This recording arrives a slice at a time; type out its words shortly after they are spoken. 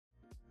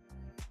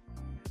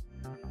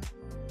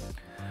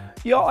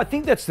Yeah, I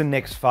think that's the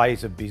next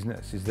phase of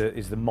business,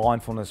 is the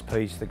mindfulness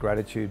piece, the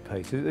gratitude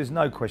piece. There's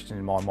no question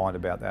in my mind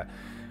about that.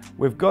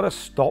 We've got to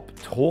stop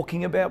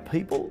talking about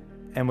people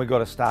and we've got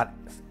to start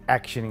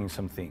actioning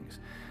some things.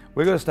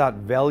 We've got to start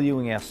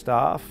valuing our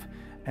staff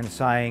and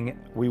saying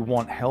we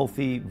want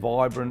healthy,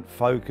 vibrant,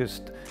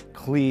 focused,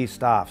 clear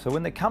staff. So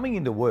when they're coming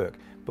into work,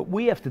 but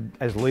we have to,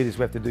 as leaders,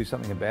 we have to do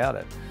something about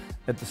it.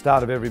 At the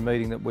start of every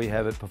meeting that we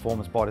have at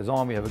Performance by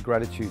Design, we have a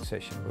gratitude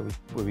session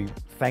where we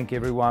thank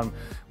everyone,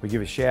 we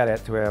give a shout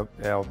out to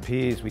our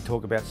peers, we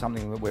talk about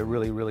something that we're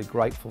really, really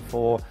grateful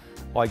for.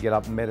 I get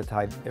up and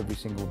meditate every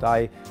single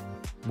day.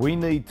 We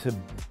need to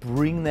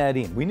bring that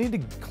in. We need to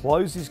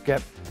close this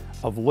gap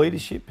of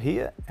leadership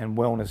here and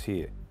wellness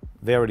here.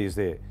 There it is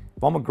there.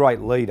 If I'm a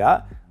great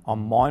leader,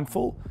 I'm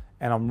mindful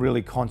and I'm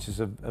really conscious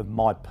of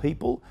my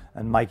people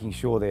and making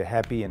sure they're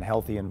happy and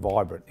healthy and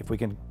vibrant. If we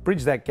can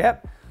bridge that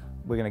gap,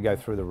 we're going to go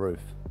through the roof.